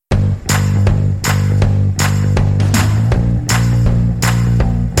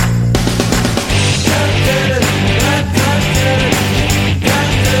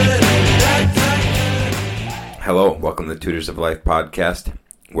the Tutors of Life podcast,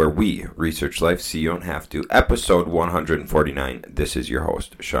 where we research life so you don't have to. Episode 149. This is your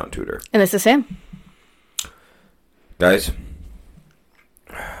host, Sean Tutor. And this is Sam. Guys,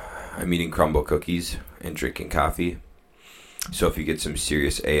 I'm eating crumble cookies and drinking coffee. So if you get some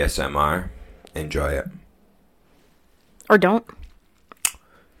serious ASMR, enjoy it. Or don't.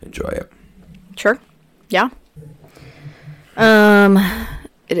 Enjoy it. Sure. Yeah.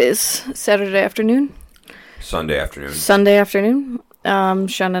 It is Saturday afternoon. Sunday afternoon.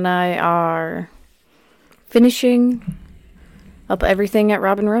 Sean and I are finishing up everything at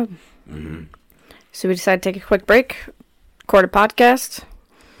Robin Road. Mm-hmm. So we decided to take a quick break, record a podcast,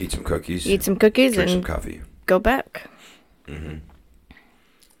 Eat some cookies. drink and some and coffee. Go back. Mm-hmm.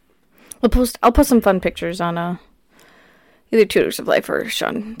 I'll post some fun pictures on either Tutors of Life or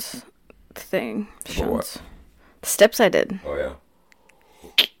Sean's thing. What? The steps I did. Oh, yeah.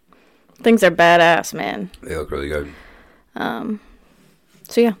 Things are badass, man. They look really good. So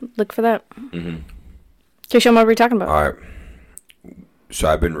yeah, look for that. Mm-hmm. Okay, Sean, what were we talking about? All right. So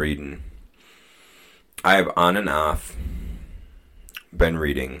I've been reading. I have on and off been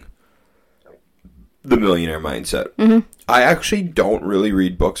reading The Millionaire Mindset. Mm-hmm. I actually don't really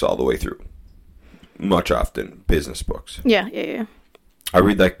read books all the way through. Much often. Business books. Yeah. I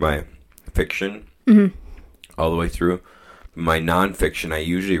read like my fiction Mm-hmm. all the way through. My nonfiction, I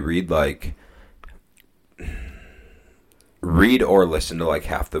usually read or listen to like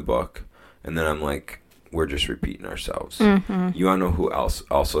half the book. And then I'm like, we're just repeating ourselves. Mm-hmm. You want to know who else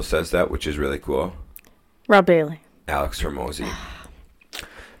also says that, which is really cool? Rob Bailey. Alex Hormozy.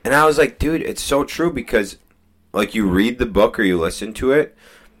 And I was like, dude, it's so true because like you read the book or you listen to it,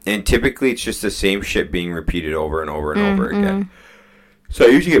 and typically it's just the same shit being repeated over and over and over again. So I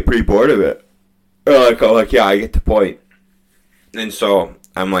usually get pretty bored of it. I'm like, yeah, I get the point. And so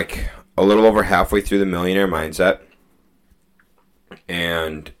I'm like a little over halfway through The Millionaire Mindset,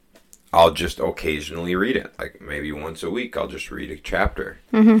 and I'll just occasionally read it. Like maybe once a week, I'll just read a chapter.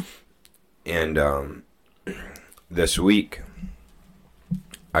 Mm-hmm. And this week,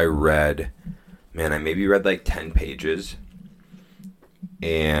 I maybe read like 10 pages,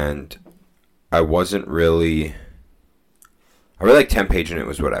 and I read like 10 pages and it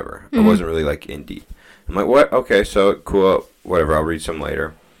was whatever. Mm-hmm. I wasn't really like in deep. I'm like, what? Okay, so cool, whatever, I'll read some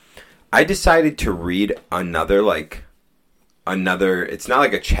later. I decided to read another, it's not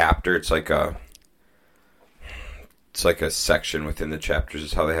like a chapter, it's like a section within the chapters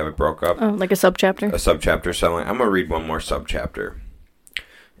is how they have it broke up. Oh, like a subchapter? A subchapter. So I'm going to read one more subchapter.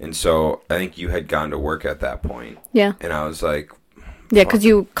 And so I think you had gone to work at that point. Yeah. And I was like... Yeah, because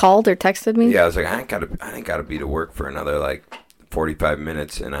you called or texted me? Yeah, I was like, I ain't got to be to work for another, 45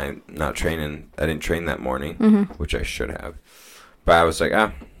 minutes, and I'm not training. I didn't train that morning, which I should have. But I was like,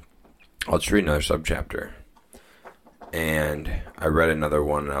 I'll just read another subchapter. And I read another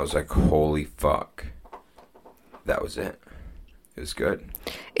one, and I was like, holy fuck. That was it. It was good.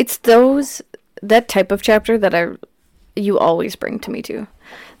 It's that type of chapter that you always bring to me too.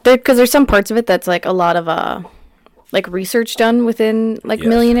 Because there's some parts of it that's like a lot of research done within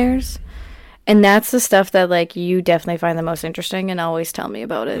millionaires. And that's the stuff that you definitely find the most interesting and always tell me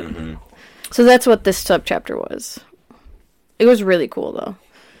about it. Mm-hmm. So that's what this subchapter was. It was really cool though,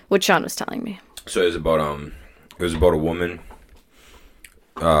 what Sean was telling me. So it was about a woman.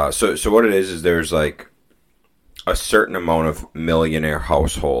 So what it is there's like a certain amount of millionaire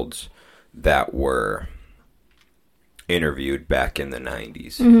households that were interviewed back in the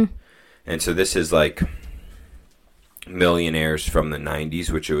 90s. Mm-hmm. And so this is like millionaires from the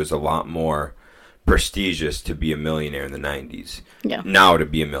 90s, which it was a lot more prestigious to be a millionaire in the 90s. Yeah. Now to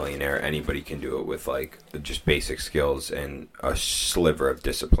be a millionaire, anybody can do it with just basic skills and a sliver of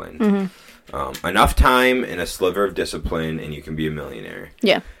discipline. Mm-hmm. Enough time and a sliver of discipline, and you can be a millionaire.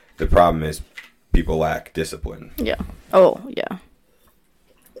 Yeah. The problem is people lack discipline. Yeah. Oh, yeah.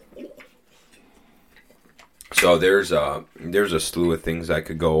 So there's a slew of things I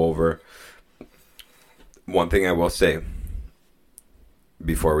could go over. One thing I will say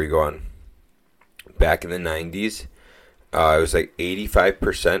before we go on. Back in the 90s, it was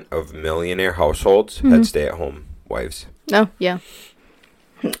 85% of millionaire households had stay-at-home wives. Oh, yeah.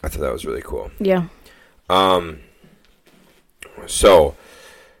 I thought that was really cool. Yeah. So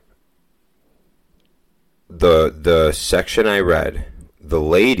the section I read, the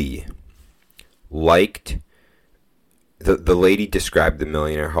lady described the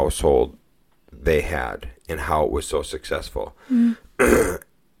millionaire household they had and how it was so successful. And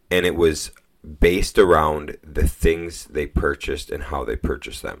it was based around the things they purchased and how they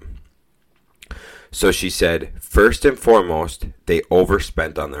purchased them. So she said, first and foremost, they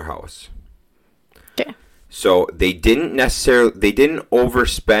overspent on their house. Okay. So they didn't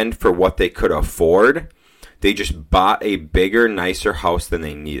overspend for what they could afford. They just bought a bigger, nicer house than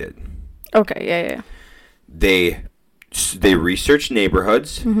they needed. Okay, yeah. They researched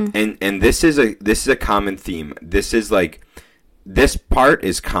neighborhoods, and this is a common theme. This part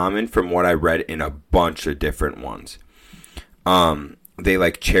is common from what I read in a bunch of different ones. They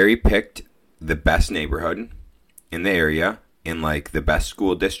like cherry picked the best neighborhood in the area, in like the best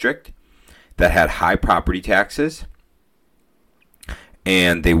school district that had high property taxes,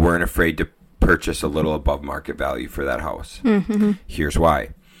 and they weren't afraid to purchase a little above market value for that house. Here's why.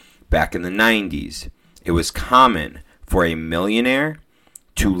 Back in the 90s, it was common for a millionaire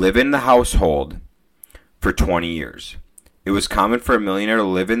to live in the household for 20 years. It was common for a millionaire to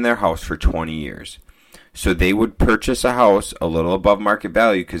live in their house for 20 years. So they would purchase a house a little above market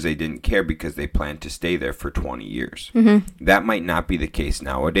value because they didn't care, because they planned to stay there for 20 years. That might not be the case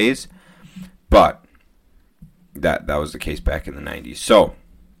nowadays, but that was the case back in the 90s. So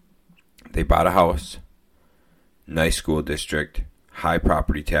they bought a house, nice school district, high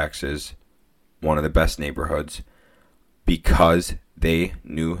property taxes, one of the best neighborhoods, because they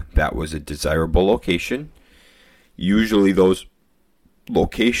knew that was a desirable location. Usually those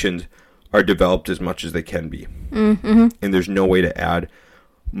locations are developed as much as they can be. And there's no way to add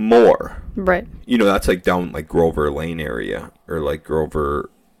more. Right. You know, that's like down like Grover Lane area, or like Grover.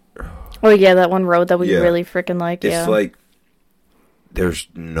 Oh, yeah, that one road that we really freaking like. It's like there's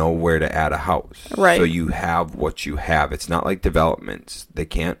nowhere to add a house. Right. So you have what you have. It's not like developments. They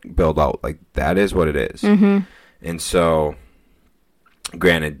can't build out. Like, that is what it is. And so,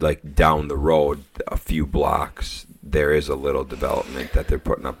 granted, like down the road, a few blocks, there is a little development that they're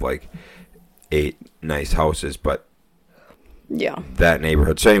putting up like 8 nice houses, but that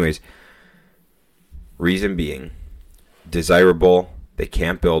neighborhood. So anyways, reason being, desirable, they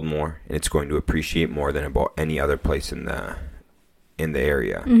can't build more, and it's going to appreciate more than about any other place in the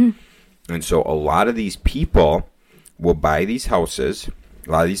area. And so a lot of these people will buy these houses.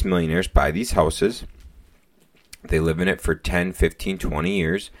 A lot of these millionaires buy these houses. They live in it for 10, 15, 20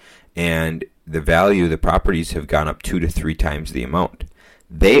 years, and the value of the properties have gone up 2 to 3 times the amount.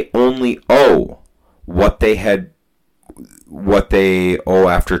 They only owe what they owe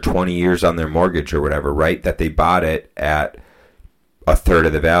after 20 years on their mortgage or whatever, right? That they bought it at a third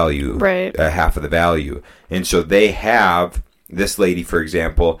of the value, right? Half of the value. And so they have, this lady, for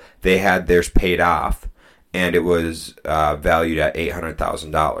example, they had theirs paid off, and it was valued at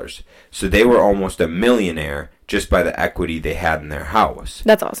 $800,000. So they were almost a millionaire just by the equity they had in their house.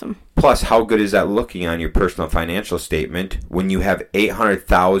 That's awesome. Plus, how good is that looking on your personal financial statement when you have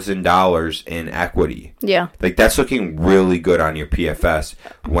 $800,000 in equity? Yeah. Like, that's looking really good on your PFS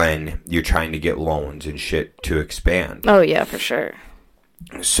when you're trying to get loans and shit to expand. Oh, yeah, for sure.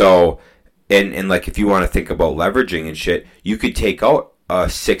 So, and like, if you want to think about leveraging and shit, you could take out a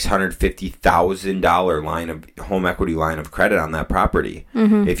 $650,000 line of home equity line of credit on that property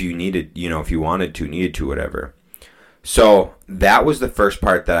if you needed, if you needed to, whatever. So that was the first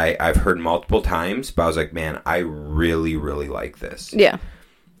part that I've heard multiple times, but I was like, man, I really, really like this. Yeah.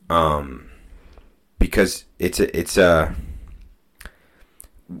 Because it's a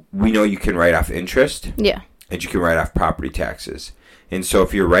we know you can write off interest. Yeah. And you can write off property taxes. And so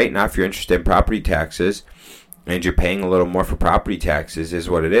if you're writing off your interest in property taxes, and you're paying a little more for property taxes, is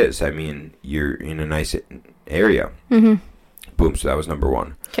what it is. I mean, you're in a nice area. Boom, so that was number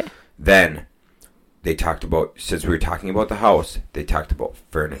one. Okay. Then they talked about, since we were talking about the house, they talked about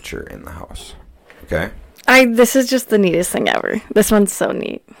furniture in the house. Okay? This is just the neatest thing ever. This one's so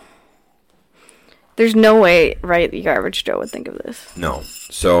neat. There's no way, right, your average Joe would think of this. No.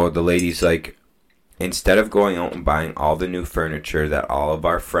 So the lady's like, instead of going out and buying all the new furniture that all of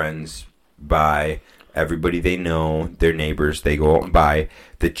our friends buy, everybody they know, their neighbors, they go out and buy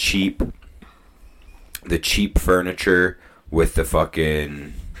the cheap furniture with the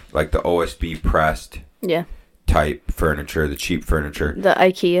fucking, like the OSB pressed type furniture, the cheap furniture. The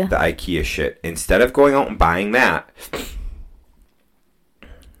IKEA shit. Instead of going out and buying that,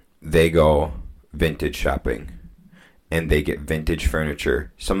 they go vintage shopping. And they get vintage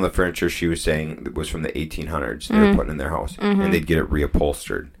furniture. Some of the furniture she was saying was from the 1800s. They were putting in their house. And they'd get it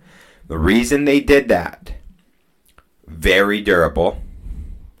reupholstered. The reason they did that, very durable,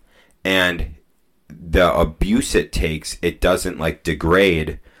 and the abuse it takes, it doesn't like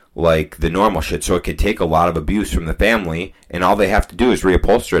degrade like the normal shit. So it could take a lot of abuse from the family, and all they have to do is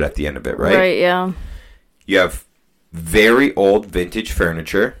reupholster it at the end of it, right? Right, yeah. You have very old vintage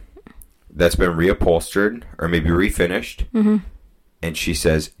furniture that's been reupholstered or maybe refinished, and she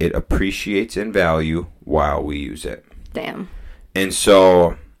says it appreciates in value while we use it. Damn. And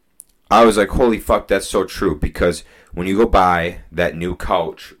so I was like, holy fuck, that's so true. Because when you go buy that new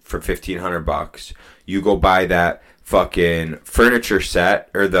couch for $1,500, you go buy that fucking furniture set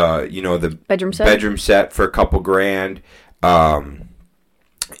or the bedroom set for a couple grand.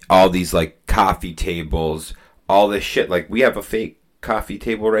 All these like coffee tables, all this shit. Like we have a fake coffee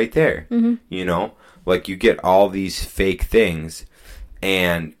table right there. Mm-hmm. Like you get all these fake things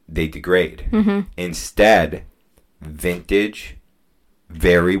and they degrade. Mm-hmm. Instead, vintage,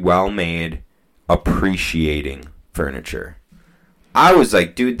 very well made, appreciating furniture. I was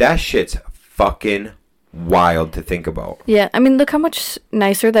like, dude, that shit's fucking wild to think about. Yeah, I mean, look how much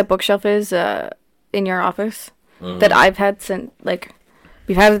nicer that bookshelf is in your office that I've had since, like,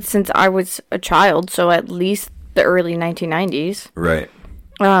 we've had it since I was a child, so at least the early 1990s. Right.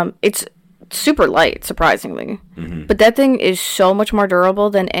 It's super light, surprisingly. Mm-hmm. But that thing is so much more durable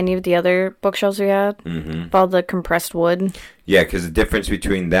than any of the other bookshelves we had. Mm-hmm. With all the compressed wood. Yeah, because the difference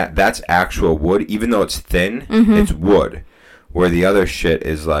between that's actual wood, even though it's thin, it's wood. Where the other shit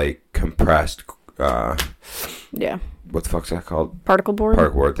is like compressed. Yeah. What the fuck's that called? Particle board?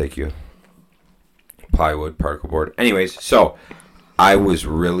 Particle board, thank you. Plywood, particle board. Anyways, so I was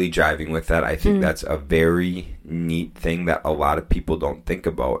really jiving with that. I think that's a very neat thing that a lot of people don't think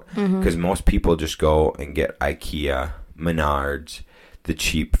about. Because most people just go and get IKEA, Menards, the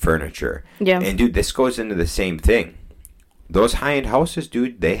cheap furniture. Yeah. And, dude, this goes into the same thing. Those high-end houses,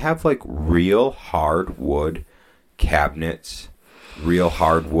 dude, they have, like, real hardwood cabinets, real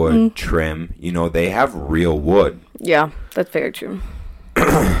hardwood trim. They have real wood. Yeah, that's very true.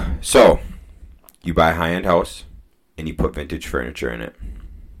 So, you buy a high-end house, and you put vintage furniture in it.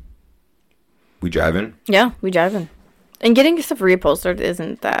 We jiving? Yeah, we jiving. And getting stuff reupholstered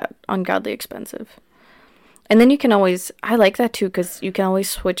isn't that ungodly expensive. And then you can always... I like that, too, because you can always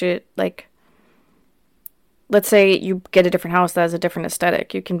switch it, like... Let's say you get a different house that has a different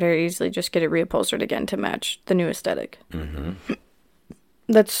aesthetic. You can very easily just get it reupholstered again to match the new aesthetic. Mm-hmm.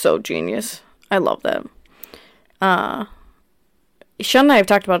 That's so genius. I love that. Sean and I have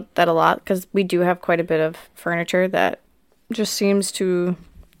talked about that a lot because we do have quite a bit of furniture that just seems to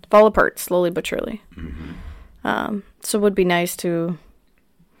fall apart slowly but surely. Mm-hmm. So it would be nice to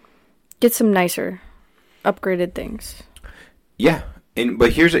get some nicer, upgraded things. Yeah.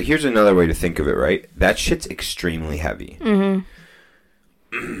 But here's another way to think of it, right? That shit's extremely heavy.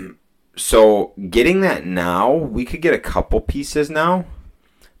 Mm-hmm. So getting that now, we could get a couple pieces now,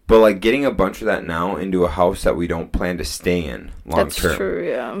 but like getting a bunch of that now into a house that we don't plan to stay in long term. That's true,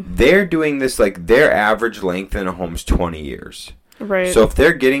 yeah. They're doing this, like their average length in a home's 20 years. Right. So if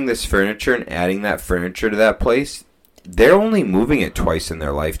they're getting this furniture and adding that furniture to that place, they're only moving it twice in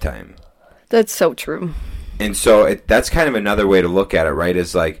their lifetime. That's so true. And so that's kind of another way to look at it, right?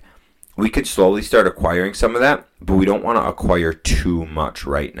 Is like we could slowly start acquiring some of that, but we don't want to acquire too much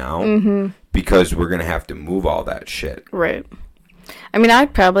right now because we're going to have to move all that shit. Right. I mean,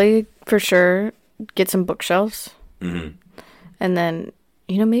 I'd probably, for sure, get some bookshelves. Mm-hmm. And then,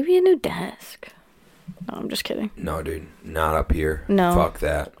 maybe a new desk. No, I'm just kidding. No, dude. Not up here. No. Fuck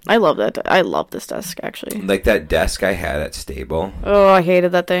that. I love that. I love this desk, actually. Like that desk I had at Stable. Oh, I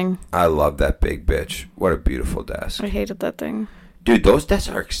hated that thing. I love that big bitch. What a beautiful desk. I hated that thing. Dude, those desks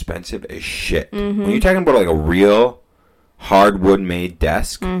are expensive as shit. Mm-hmm. When you're talking about like a real hardwood made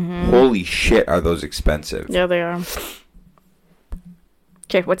desk, holy shit are those expensive. Yeah, they are.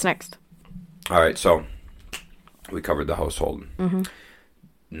 Okay, what's next? All right, so we covered the household. Mm-hmm.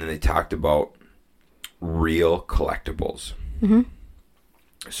 And then they talked about real collectibles. Mm-hmm.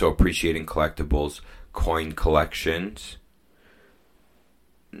 So appreciating collectibles, coin collections.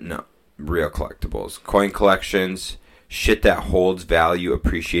 No, real collectibles. Coin collections, shit that holds value,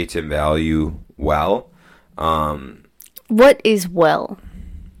 appreciates in value well. What is well?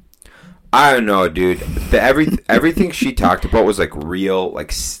 I don't know, dude. Everything she talked about was like real,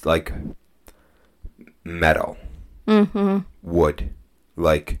 like metal, wood,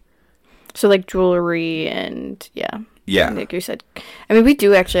 like. So like jewelry and yeah, like you said. I mean, we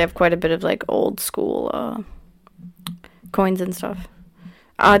do actually have quite a bit of like old school coins and stuff.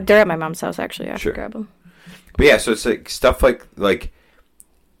 They're at my mom's house actually. I should grab them. But yeah, so it's like stuff like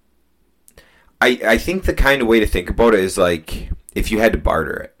I think the kind of way to think about it is like if you had to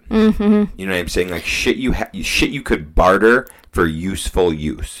barter it. Mm-hmm. You know what I'm saying? Like shit you could barter for useful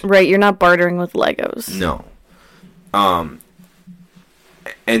use. Right, you're not bartering with Legos. No.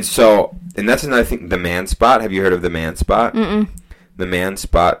 And that's another thing. The Man Spot. Have you heard of the Man Spot? Mm-mm. The Man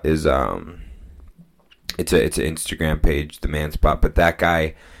Spot is it's an Instagram page. The Man Spot, but that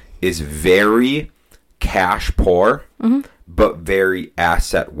guy is very cash poor, but very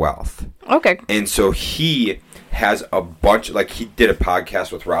asset wealth. Okay. And so he has a bunch, like he did a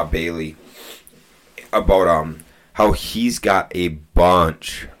podcast with Rob Bailey about how he's got a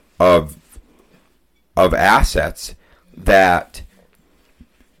bunch of assets that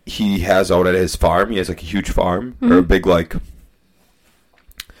he has out at his farm. He has like a huge farm or a big like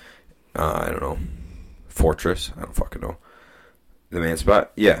I don't know, fortress. I don't fucking know the man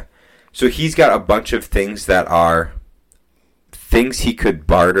spot. Yeah. So he's got a bunch of things that are things he could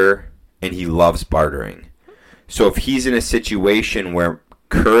barter, and he loves bartering. So if he's in a situation where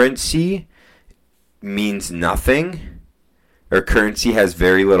currency means nothing, or currency has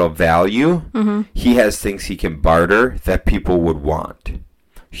very little value, he has things he can barter that people would want.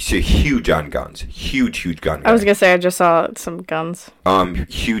 He's huge on guns. Huge gun guy. I was going to say, I just saw some guns.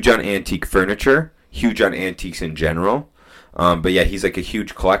 Huge on antique furniture. Huge on antiques in general. But yeah, he's like a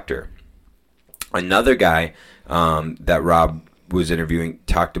huge collector. Another guy that Rob was interviewing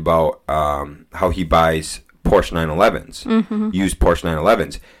talked about how he buys Porsche 911s, used Porsche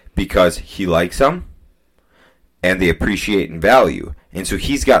 911s, because he likes them and they appreciate in value. And so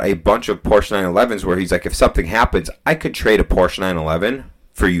he's got a bunch of Porsche 911s where he's like, if something happens, I could trade a Porsche 911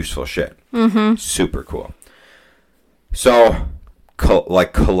 for useful shit. Super cool. So,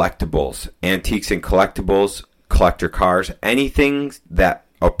 like collectibles, antiques and collectibles, collector cars, anything that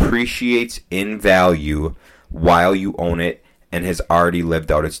appreciates in value while you own it and has already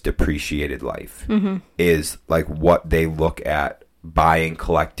lived out its depreciated life is like what they look at buying,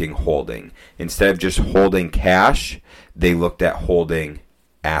 collecting, holding. Instead of just holding cash, they looked at holding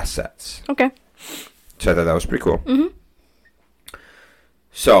assets. Okay. So I thought that was pretty cool.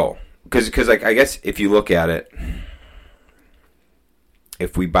 So, because like I guess if you look at it,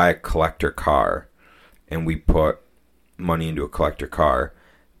 if we buy a collector car and we put money into a collector car,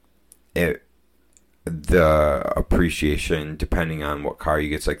 the appreciation, depending on what car you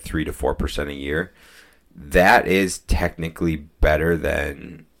get, is like 3 to 4% a year. That is technically better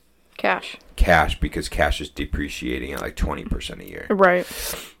than cash, because cash is depreciating at like 20% a year. Right.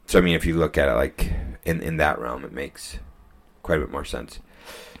 So I mean, if you look at it like in that realm, it makes quite a bit more sense.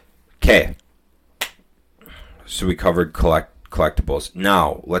 Okay. So we covered collectibles.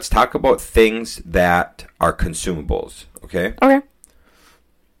 Now let's talk about things that are consumables. Okay. Okay.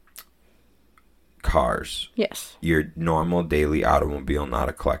 Cars. Yes. Your normal daily automobile, not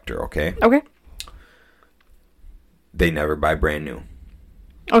a collector. Okay. Okay. They never buy brand new.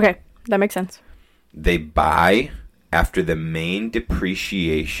 Okay, that makes sense. They buy after the main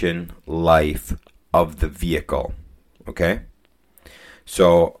depreciation life of the vehicle. Okay?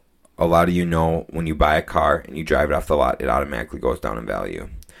 So, a lot of you know when you buy a car and you drive it off the lot, it automatically goes down in value.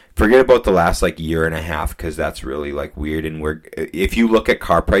 Forget about the last like year and a half, because that's really like weird. And if you look at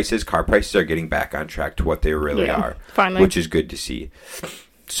car prices are getting back on track to what they really are. Finally. Which is good to see.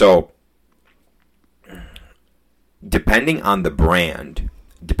 So, depending on the brand,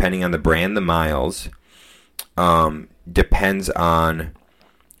 the miles, depends on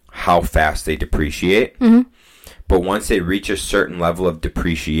how fast they depreciate. But once they reach a certain level of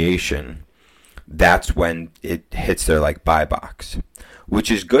depreciation, that's when it hits their like buy box, which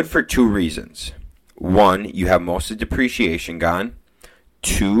is good for two reasons. One, you have most of the depreciation gone.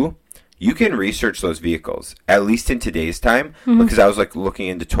 Two, you can research those vehicles, at least in today's time, because I was like looking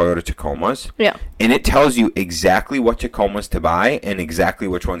into Toyota Tacomas. Yeah. And it tells you exactly what Tacomas to buy and exactly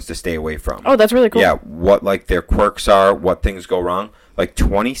which ones to stay away from. Oh, that's really cool. Yeah, what like their quirks are, what things go wrong. Like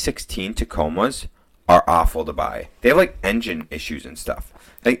 2016 Tacomas are awful to buy. They have like engine issues and stuff.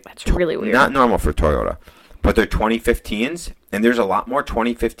 Like, that's really weird. Not normal for Toyota. But they're 2015s, and there's a lot more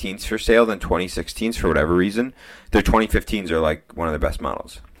 2015s for sale than 2016s for whatever reason. Their 2015s are like one of the best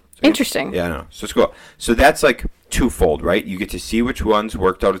models. So, interesting. Yeah, I know. So it's cool. So that's like twofold, right? You get to see which ones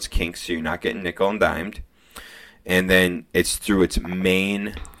worked out its kinks, so you're not getting nickel and dimed. And then it's through its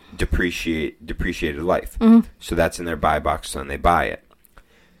main depreciated life. So that's in their buy box, and they buy it.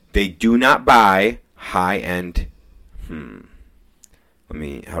 They do not buy high-end... how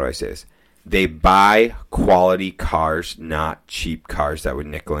do I say this? They buy quality cars, not cheap cars that would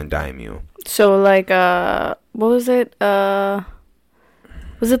nickel and dime you. So, like, what was it?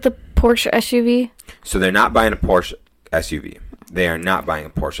 Was it the Porsche SUV? So they're not buying a Porsche SUV. They are not buying a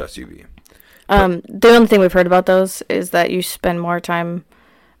Porsche SUV. The only thing we've heard about those is that you spend more time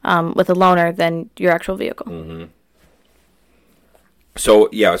with a loaner than your actual vehicle. So,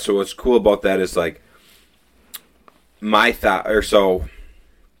 yeah, so what's cool about that is, like,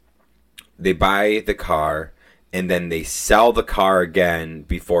 they buy the car, and then they sell the car again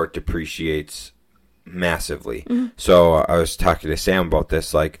before it depreciates massively. So I was talking to Sam about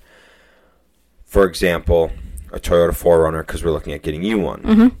this. Like, for example, a Toyota 4Runner because we're looking at getting you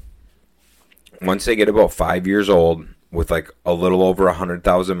one. Once they get about 5 years old with like a little over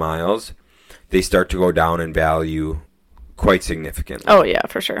 100,000 miles, they start to go down in value quite significantly. Oh, yeah,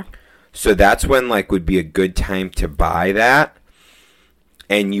 for sure. So that's when like would be a good time to buy that.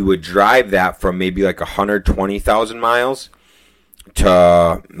 And you would drive that from maybe like 120,000 miles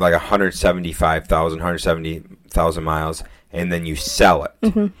to like 170,000 miles, and then you sell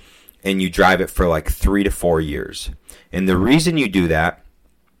it. And you drive it for like 3 to 4 years. And the reason you do that,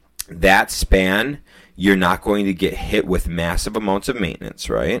 that span, you're not going to get hit with massive amounts of maintenance,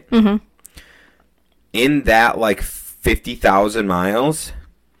 right? In that like 50,000 miles,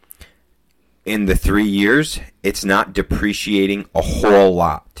 in the 3 years, it's not depreciating a whole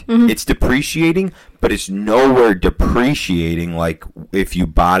lot. It's depreciating, but it's nowhere depreciating like if you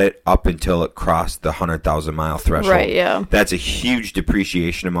bought it up until it crossed the 100,000 mile threshold. Right, yeah. That's a huge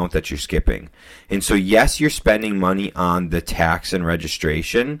depreciation amount that you're skipping. And so, yes, you're spending money on the tax and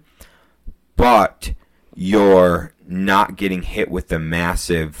registration, but you're not getting hit with the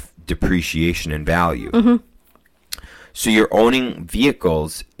massive depreciation in value. So you're owning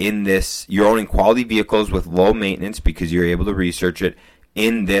vehicles in this, you're owning quality vehicles with low maintenance because you're able to research it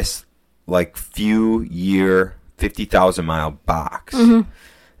in this like few year 50,000 mile box.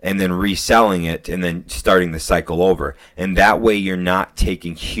 And then reselling it and then starting the cycle over. And that way you're not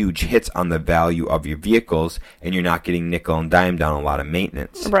taking huge hits on the value of your vehicles, and you're not getting nickel and dimed on a lot of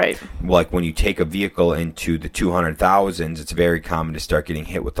maintenance. Right. Like when you take a vehicle into the 200,000s, it's very common to start getting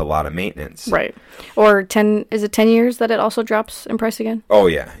hit with a lot of maintenance. Right. Or 10, is it 10 years that it also drops in price again? Oh,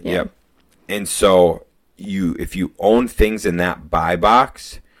 yeah. Yep. And so if you own things in that buy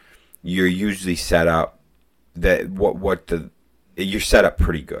box, you're usually set up that you're set up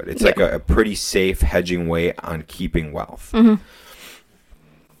pretty good. It's like a pretty safe hedging way on keeping wealth.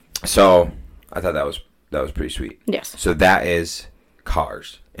 So I thought that was pretty sweet. Yes. So that is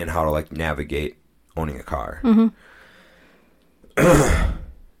cars and how to like navigate owning a car.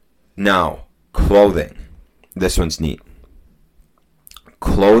 Now, clothing. This one's neat.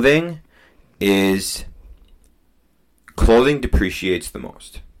 Clothing depreciates the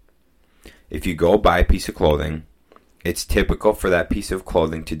most. If you go buy a piece of clothing, it's typical for that piece of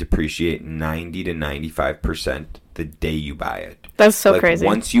clothing to depreciate 90 to 95% the day you buy it. That's so crazy.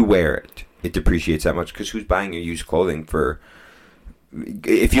 Once you wear it, it depreciates that much because who's buying your used clothing for...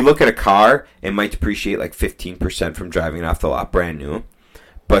 If you look at a car, it might depreciate like 15% from driving it off the lot brand new,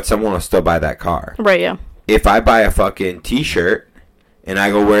 but someone will still buy that car. Right, yeah. If I buy a fucking t-shirt and I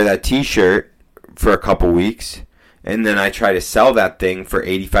go wear that t-shirt for a couple weeks and then I try to sell that thing for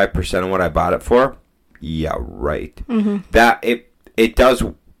 85% of what I bought it for... Yeah, right. That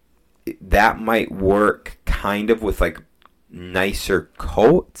might work kind of with like nicer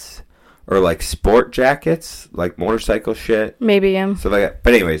coats or like sport jackets, like motorcycle shit. Maybe, yeah. Stuff like that.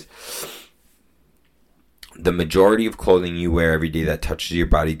 But anyways, the majority of clothing you wear every day that touches your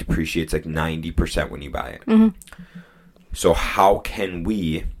body depreciates like 90% when you buy it. So how can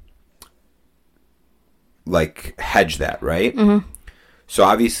we like hedge that, right? So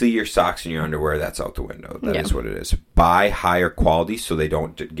obviously your socks and your underwear, that's out the window. That is what it is. Buy higher quality so they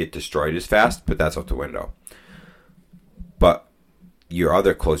don't get destroyed as fast, but that's out the window. But your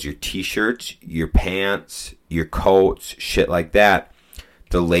other clothes, your t-shirts, your pants, your coats, shit like that,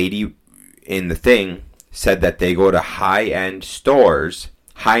 the lady in the thing said that they go to high-end stores,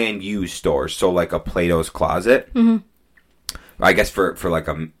 high-end used stores, so like a Plato's Closet. I guess for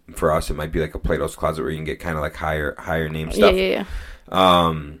us it might be like a Plato's Closet where you can get kind of like higher name stuff. Yeah.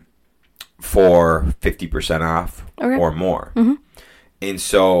 For 50% off or more. And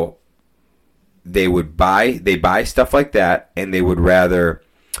so they buy stuff like that, and they would rather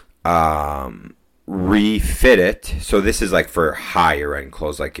refit it. So this is like for higher end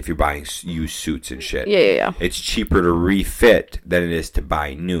clothes, like if you're buying used suits and shit. Yeah. It's cheaper to refit than it is to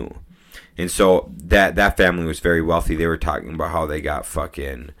buy new. And so that family was very wealthy. They were talking about how they got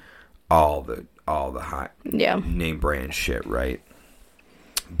fucking all the high name brand shit, right?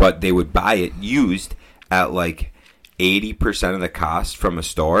 But they would buy it used at like 80% of the cost from a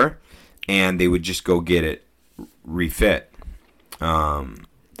store, and they would just go get it refit.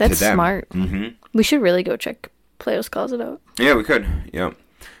 That's smart. We should really go check Plato's Closet out. Yeah, we could. Yeah.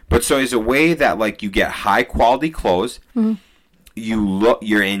 But so it's a way that like you get high quality clothes.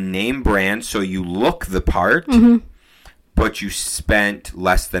 You're in name brand, so you look the part, but you spent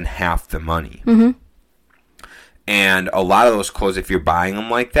less than half the money. And a lot of those clothes, if you're buying them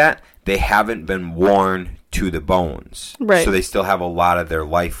like that, they haven't been worn to the bones. Right. So they still have a lot of their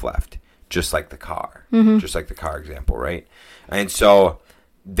life left, just like the car. Just like the car example, right? And so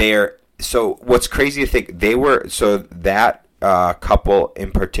they're So what's crazy to think that couple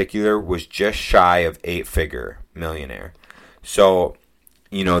in particular was just shy of 8-figure millionaire. So,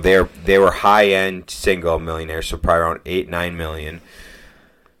 you know, they were high-end single millionaires, so probably around 8-9 million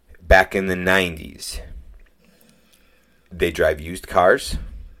back in the 90s. They drive used cars.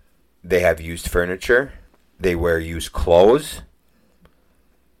 They have used furniture. They wear used clothes.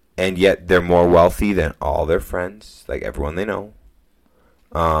 And yet they're more wealthy than all their friends, like everyone they know.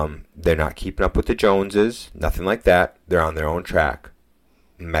 They're not keeping up with the Joneses, nothing like that. They're on their own track,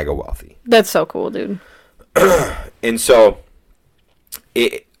 mega wealthy. That's so cool, dude. And so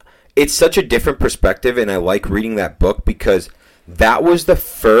it's such a different perspective, and I like reading that book because that was the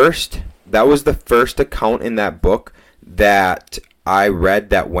first account in that book that I read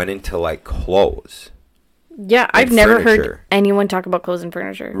that went into like clothes. Yeah, I've never heard anyone talk about clothes and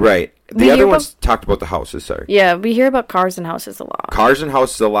furniture. Right. The other ones talked about the houses, sorry. Yeah, we hear about cars and houses a lot. Cars and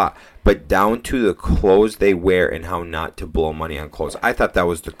houses a lot, but down to the clothes they wear and how not to blow money on clothes. I thought that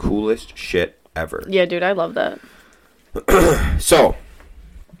was the coolest shit ever. Yeah, dude, I love that. So,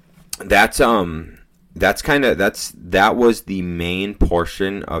 that was the main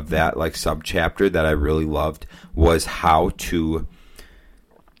portion of that like subchapter that I really loved, was how to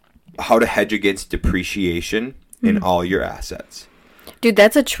hedge against depreciation in all your assets. Dude,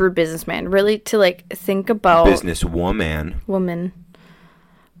 that's a true businessman. Really, to like think about woman,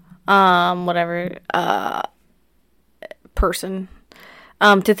 whatever, person,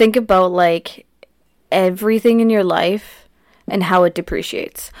 to think about like everything in your life and how it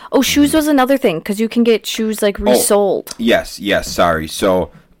depreciates. Oh, shoes was another thing because you can get shoes like resold. Oh, yes. Sorry.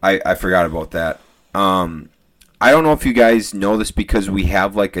 So I forgot about that. I don't know if you guys know this because we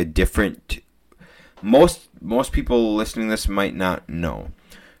have like a different. Most people listening to this might not know.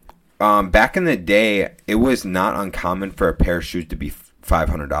 Back in the day, it was not uncommon for a pair of shoes to be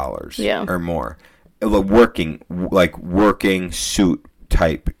 $500 or more. Working suit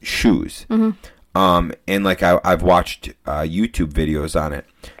type shoes. Mm-hmm. And like I've watched YouTube videos on it.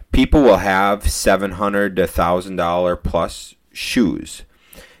 People will have $700 to $1,000 plus shoes,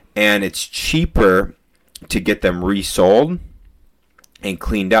 and it's cheaper to get them resold and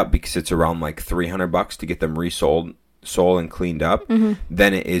cleaned up because it's around like $300 to get them sold and cleaned up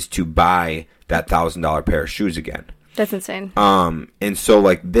than it is to buy that $1,000 pair of shoes again. That's insane. And so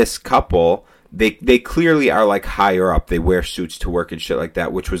like this couple, they clearly are like higher up. They wear suits to work and shit like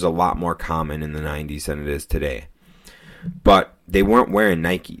that, which was a lot more common in the 90s than it is today. But they weren't wearing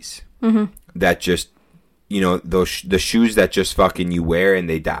Nikes. Mm-hmm. That just, you know, the shoes that just fucking you wear and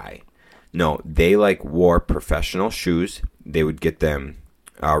they die. No, they like wore professional shoes. They would get them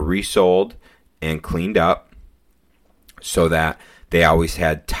resold and cleaned up so that they always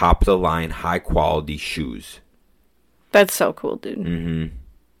had top of the line, high quality shoes. That's so cool, dude. Mm-hmm.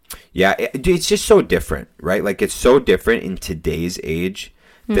 Yeah, it's just so different, right? Like it's so different in today's age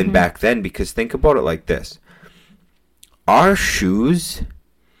than back then, because think about it like this. Our shoes,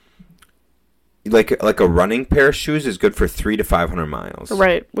 like a running pair of shoes is good for 300 to 500 miles.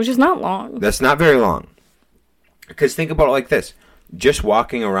 Right, which is not long. That's not very long. Because think about it like this. Just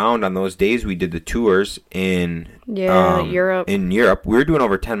walking around on those days we did the tours in Europe. In Europe, we were doing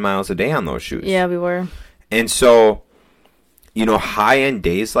over 10 miles a day on those shoes. Yeah, we were. And so, you know, high-end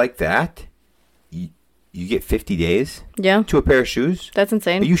days like that, you get 50 days to a pair of shoes? That's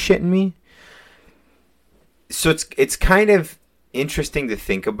insane. Are you shitting me? So it's kind of interesting to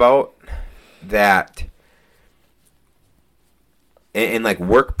think about that, and like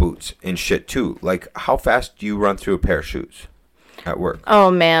work boots and shit too. Like, how fast do you run through a pair of shoes at work?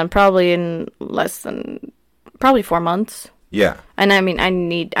 Oh man, probably in probably 4 months. Yeah. And I mean, I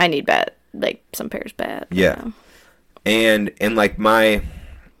need bad, like some pairs bad. Yeah. And like my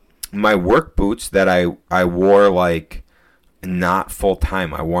work boots that I wore like not full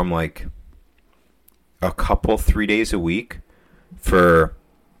time. I wore them like a couple 3 days a week for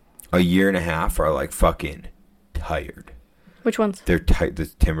a year and a half are like fucking tired. Which ones? They're tight. The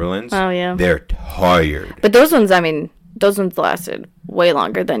Timberlands. Oh yeah. They're tired. But those ones, I mean, those ones lasted way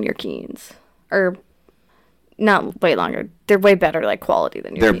longer than your Keens, or not way longer. They're way better like quality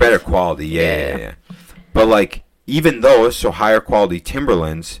than your. They're Keens. better quality. Yeah. But like even those, so higher quality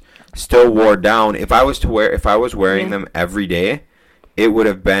Timberlands still wore down. If I was wearing them every day, it would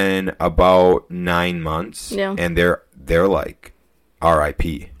have been about 9 months. Yeah. And they're like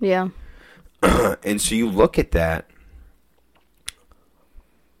RIP. Yeah. And so you look at that,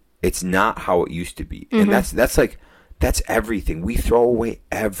 it's not how it used to be. And that's everything. We throw away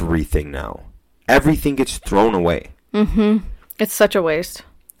everything now. Everything gets thrown away. Mm-hmm. It's such a waste.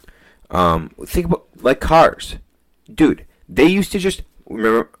 Think about like cars. Dude, they used to just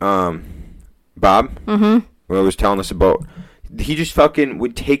remember Bob? Mm-hmm. What was telling us about? He just fucking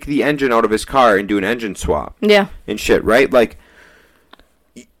would take the engine out of his car and do an engine swap. Yeah. And shit, right? Like,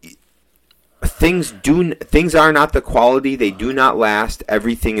 things are not the quality. They do not last.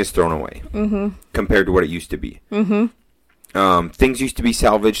 Everything is thrown away compared to what it used to be. Things used to be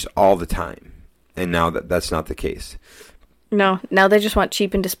salvaged all the time, and now that's not the case. No, now they just want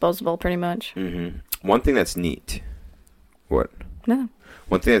cheap and disposable, pretty much. One thing that's neat. What? No.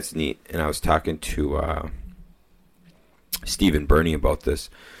 One thing that's neat, and I was talking to Steve and Bernie about this.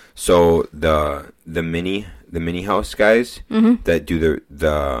 So the mini house guys that do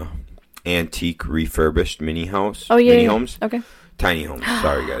the antique refurbished mini house. Oh yeah, mini homes. Okay. Tiny homes.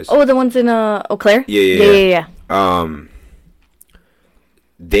 Sorry guys. Oh, the ones in Eau Claire. Yeah.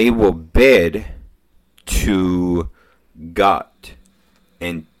 They will bid to gut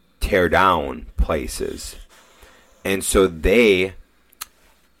and tear down places, and so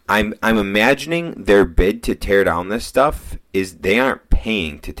I'm imagining their bid to tear down this stuff is they aren't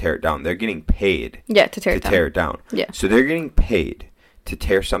paying to tear it down. They're getting paid. Yeah, to tear it down. Yeah. So they're getting paid to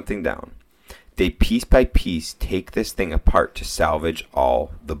tear something down. They piece by piece take this thing apart to salvage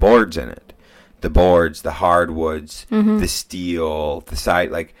all the boards in it. The boards, the hardwoods, the steel, the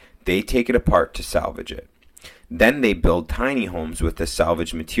side, like they take it apart to salvage it. Then they build tiny homes with the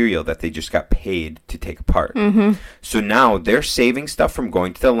salvage material that they just got paid to take apart. So now they're saving stuff from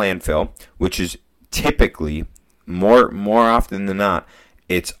going to the landfill, which is typically more often than not,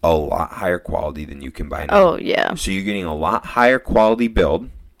 it's a lot higher quality than you can buy now. Oh yeah. So you're getting a lot higher quality build.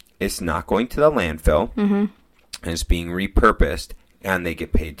 It's not going to the landfill, and it's being repurposed, and they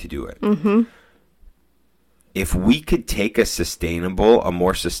get paid to do it. If we could take a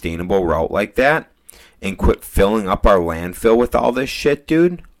more sustainable route like that, and quit filling up our landfill with all this shit,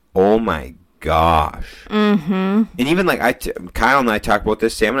 dude. Oh my gosh. And even like Kyle and I talk about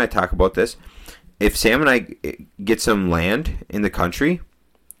this, Sam and I talk about this. If Sam and I get some land in the country,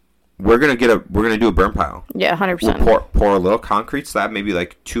 we're gonna do a burn pile. Yeah, 100%. We'll pour a little concrete slab, maybe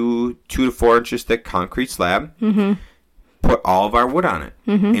like 2 to 4 inches thick concrete slab. Put all of our wood on it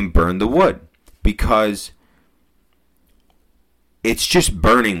and burn the wood, because it's just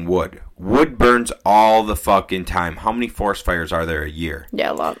burning wood. Wood burns all the fucking time. How many forest fires are there a year?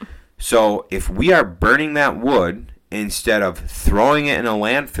 Yeah, a lot. So if we are burning that wood instead of throwing it in a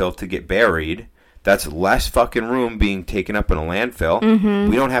landfill to get buried, that's less fucking room being taken up in a landfill.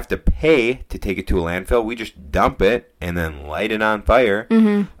 We don't have to pay to take it to a landfill. We just dump it and then light it on fire,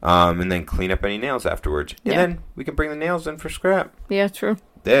 and then clean up any nails afterwards. And then we can bring the nails in for scrap. Yeah, true.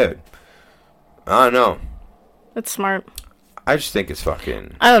 Dude, I don't know. That's smart. I just think it's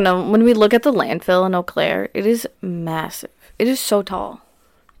fucking... I don't know. When we look at the landfill in Eau Claire, it is massive. It is so tall.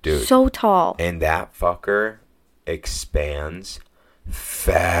 Dude. So tall. And that fucker expands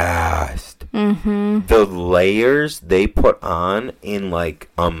fast. The layers they put on in like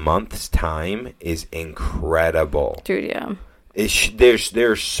a month's time is incredible. Dude, yeah.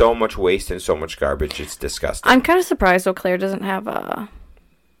 There's so much waste and so much garbage. It's disgusting. I'm kind of surprised Eau Claire doesn't have a...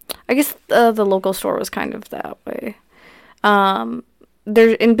 I guess the local store was kind of that way. There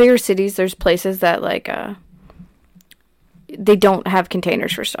in bigger cities, there's places that like they don't have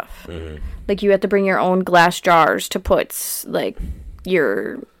containers for stuff. Like you have to bring your own glass jars to put like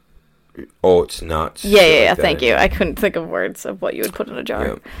your oats, nuts. Yeah. Thank you. I couldn't think of words of what you would put in a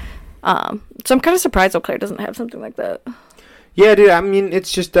jar. So I'm kind of surprised Eau Claire doesn't have something like that. Yeah, dude. I mean,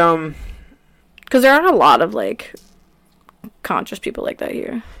 it's just because there aren't a lot of like conscious people like that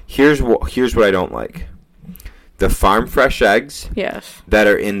here. Here's what I don't like. The farm fresh eggs that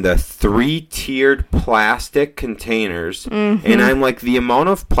are in the 3-tiered plastic containers. And I'm like, the amount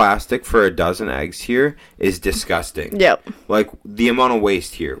of plastic for a dozen eggs here is disgusting. Yep. Like, the amount of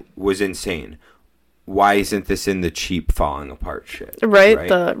waste here was insane. Why isn't this in the cheap falling apart shit? Right?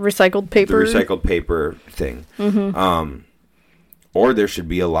 The recycled paper. The recycled paper thing. Or there should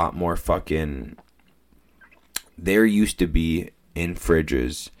be a lot more fucking... There used to be in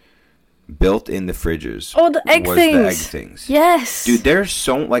fridges... Built in the fridges. Oh, the egg things. The egg things. Yes. Dude, there's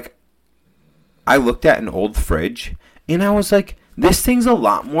so, like, I looked at an old fridge, and I was like, this thing's a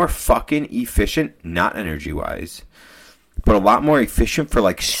lot more fucking efficient, not energy-wise, but a lot more efficient for,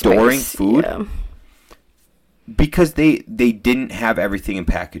 like, storing food. Yeah. Because they didn't have everything in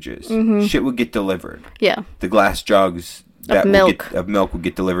packages. Shit would get delivered. Yeah. The glass jugs... Of milk would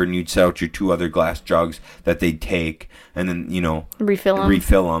get delivered, and you'd set out your 2 other glass jugs that they'd take, and then, you know... Refill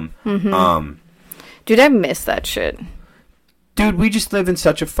them. Dude, I miss that shit. Dude, we just live in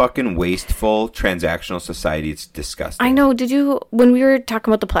such a fucking wasteful, transactional society. It's disgusting. I know. Did you... When we were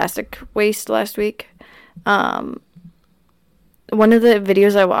talking about the plastic waste last week, one of the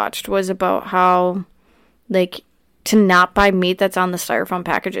videos I watched was about how, like, to not buy meat that's on the styrofoam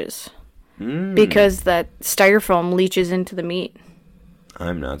packages. Because that styrofoam leaches into the meat.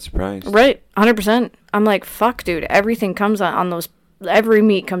 I'm not surprised. Right, 100%. I'm like, fuck, dude. Everything comes on those. Every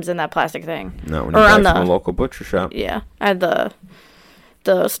meat comes in that plastic thing. Not when you buy from a local butcher shop. Yeah, I had the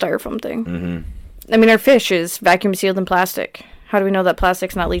styrofoam thing. Mm-hmm. I mean, our fish is vacuum sealed in plastic. How do we know that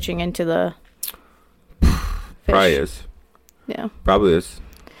plastic's not leaching into the fish? Probably is. Yeah. Probably is.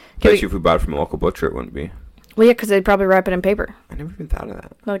 Especially if we bought it from a local butcher, it wouldn't be. Well, yeah, because they'd probably wrap it in paper. I never even thought of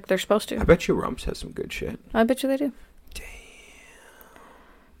that. Like they're supposed to. I bet you Rumps has some good shit. I bet you they do. Damn.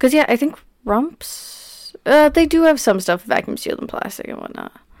 Because, yeah, I think Rumps, they do have some stuff vacuum sealed in plastic and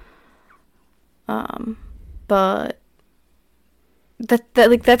whatnot. But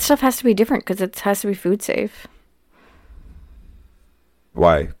that stuff has to be different because it has to be food safe.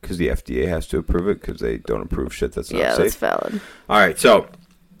 Why? Because the FDA has to approve it because they don't approve shit that's not safe? Yeah, that's valid. All right, so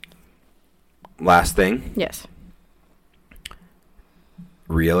last thing. Yes.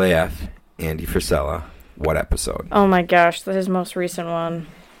 Real AF, Andy Frisella. What episode? Oh my gosh, this is his most recent one.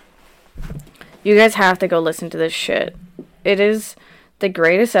 You guys have to go listen to this shit. It is the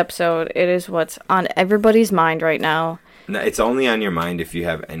greatest episode. It is what's on everybody's mind right now. No, it's only on your mind if you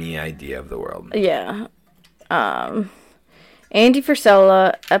have any idea of the world. Yeah. Andy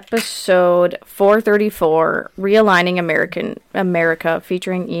Frisella, episode 434, Realigning America,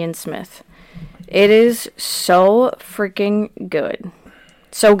 featuring Ian Smith. It is so freaking good.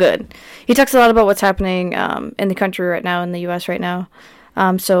 So good. He talks a lot about what's happening in the country right now, in the U.S. right now.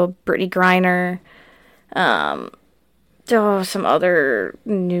 So Brittany Griner, some other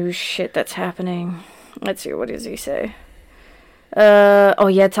new shit that's happening. Let's see, what does he say?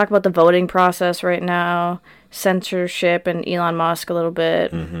 Talk about the voting process right now, censorship, and Elon Musk a little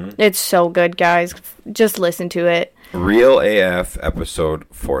bit. Mm-hmm. It's so good, guys. Just listen to it. Real AF, episode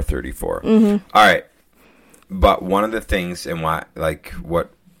 434. Mm-hmm. All right. But one of the things, and what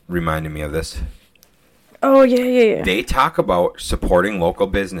reminded me of this. Oh, yeah. They talk about supporting local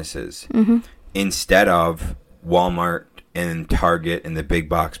businesses instead of Walmart and Target and the big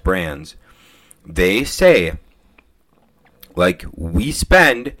box brands. They say, like, we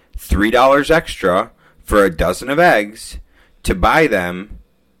spend $3 extra for a dozen of eggs to buy them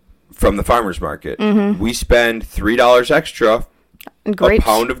from the farmer's market. Mm-hmm. We spend $3 extra a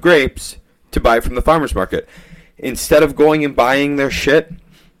pound of grapes to buy from the farmer's market. Instead of going and buying their shit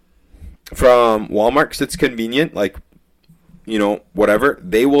from Walmart because it's convenient, like, whatever,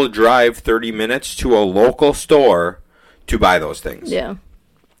 they will drive 30 minutes to a local store to buy those things. Yeah.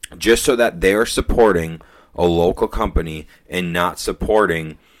 Just so that they're supporting a local company and not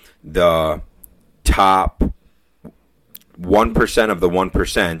supporting the top 1% of the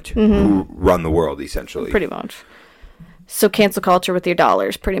 1% who run the world, essentially. Pretty much. So cancel culture with your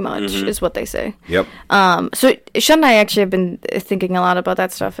dollars, pretty much, is what they say. Yep. So Sean and I actually have been thinking a lot about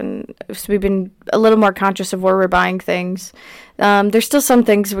that stuff, and so we've been a little more conscious of where we're buying things. There's still some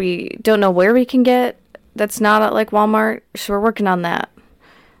things we don't know where we can get that's not at, like, Walmart, so we're working on that.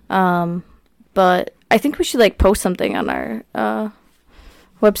 But I think we should, post something on our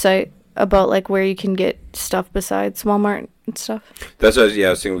website about, where you can get stuff besides Walmart and stuff. That's what I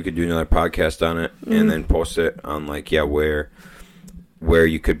was thinking we could do another podcast on it and then post it on, where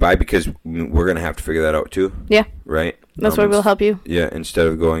you could buy, because we're going to have to figure that out too. Yeah. Right? That's why we'll help you. Yeah, instead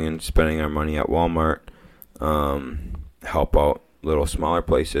of going and spending our money at Walmart, help out little smaller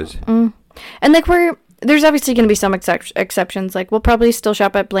places. And, there's obviously going to be some exceptions. We'll probably still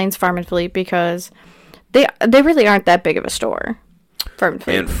shop at Blaine's Farm and Fleet because they really aren't that big of a store. Farm and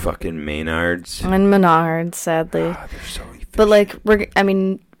Fleet. And fucking Maynards. And Menards, sadly. They're so efficient.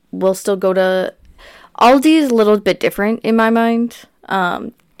 But, we'll still go to... Aldi is a little bit different in my mind.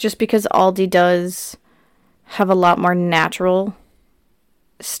 Just because Aldi does have a lot more natural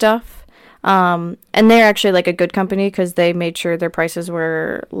stuff. And they're actually, a good company because they made sure their prices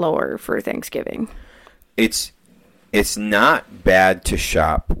were lower for Thanksgiving. It's not bad to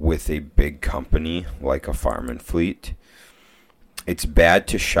shop with a big company like a Farm and Fleet. It's bad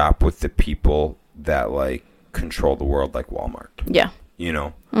to shop with the people that control the world, like Walmart. Yeah.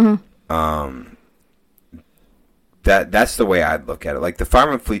 That's the way I'd look at it. The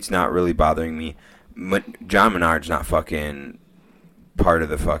Farm and Fleet's not really bothering me. John Menard's not fucking part of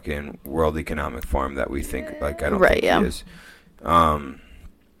the fucking World Economic Forum that we think. I don't think he is.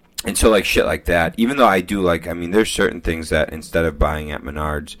 And so, shit like that, even though I do, there's certain things that instead of buying at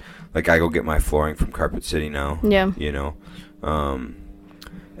Menards, I go get my flooring from Carpet City now. Yeah. And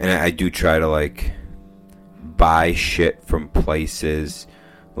I do try to, buy shit from places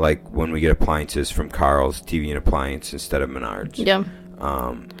like when we get appliances from Carl's TV and Appliance instead of Menards. Yeah.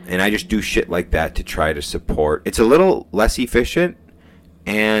 And I just do shit like that to try to support. It's a little less efficient,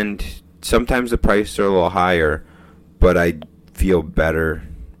 and sometimes the prices are a little higher, but I feel better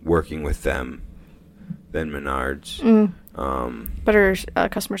working with them than Menards. Better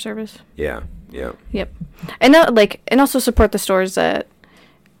customer service. Yeah. Yep. And and also support the stores that,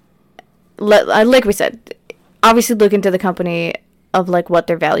 like we said, obviously look into the company of like what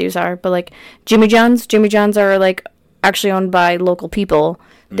their values are. But like Jimmy John's are like actually owned by local people.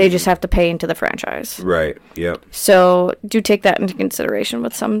 They just have to pay into the franchise. Right. Yep. So do take that into consideration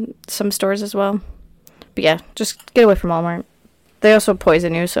with some stores as well. But yeah, just get away from Walmart. They also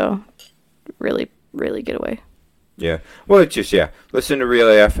poison you, so really, really get away. Yeah. Well, it's just, listen to Real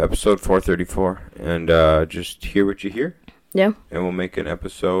AF episode 434 and just hear what you hear. Yeah. And we'll make an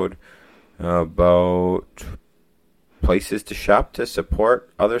episode about places to shop to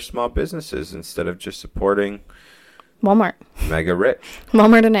support other small businesses instead of just supporting Walmart. Mega rich.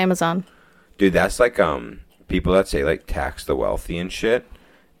 Walmart and Amazon. Dude, that's like people that say like tax the wealthy and shit,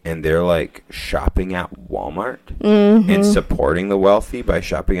 and they're like shopping at Walmart and supporting the wealthy by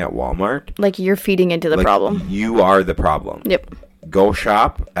shopping at Walmart. Like you're feeding into the problem. You are the problem. Yep. Go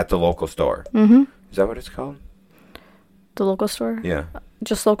shop at the local store. Mm-hmm. Is that what it's called? The local store? Yeah.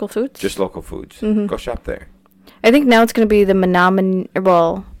 Just local foods? Just local foods. Mm-hmm. Go shop there. I think now it's going to be the Menominee.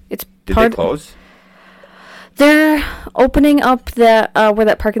 Well, it's Did they close? They're opening up that where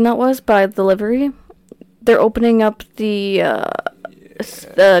that parking lot was by the livery. They're opening up the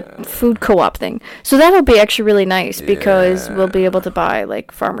food co-op thing. So that'll be actually really nice because we'll be able to buy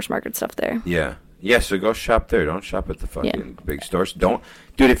like farmers market stuff there. Yeah. Yeah, so go shop there. Don't shop at the fucking big stores. Don't,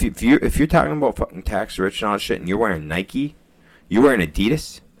 dude. If you're talking about fucking tax rich and all that shit, and you're wearing Nike, you're wearing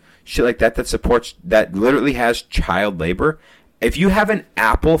Adidas, shit like that supports that literally has child labor. If you have an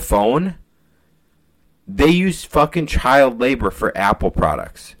Apple phone, they use fucking child labor for Apple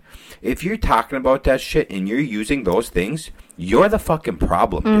products. If you're talking about that shit and you're using those things, you're the fucking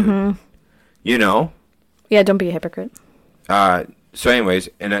problem, dude. You know? Yeah, don't be a hypocrite. So anyways,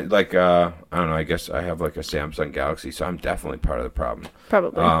 and I don't know, I guess I have like a Samsung Galaxy, so I'm definitely part of the problem.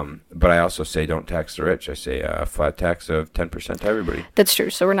 Probably. But I also say don't tax the rich. I say a flat tax of 10% to everybody. That's true.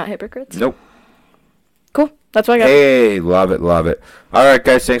 So we're not hypocrites? Nope. Cool. That's what I got. Hey, love it. All right,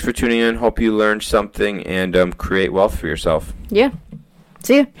 guys, thanks for tuning in. Hope you learned something and create wealth for yourself. Yeah.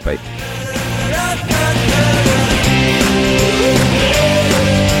 See ya. Bye.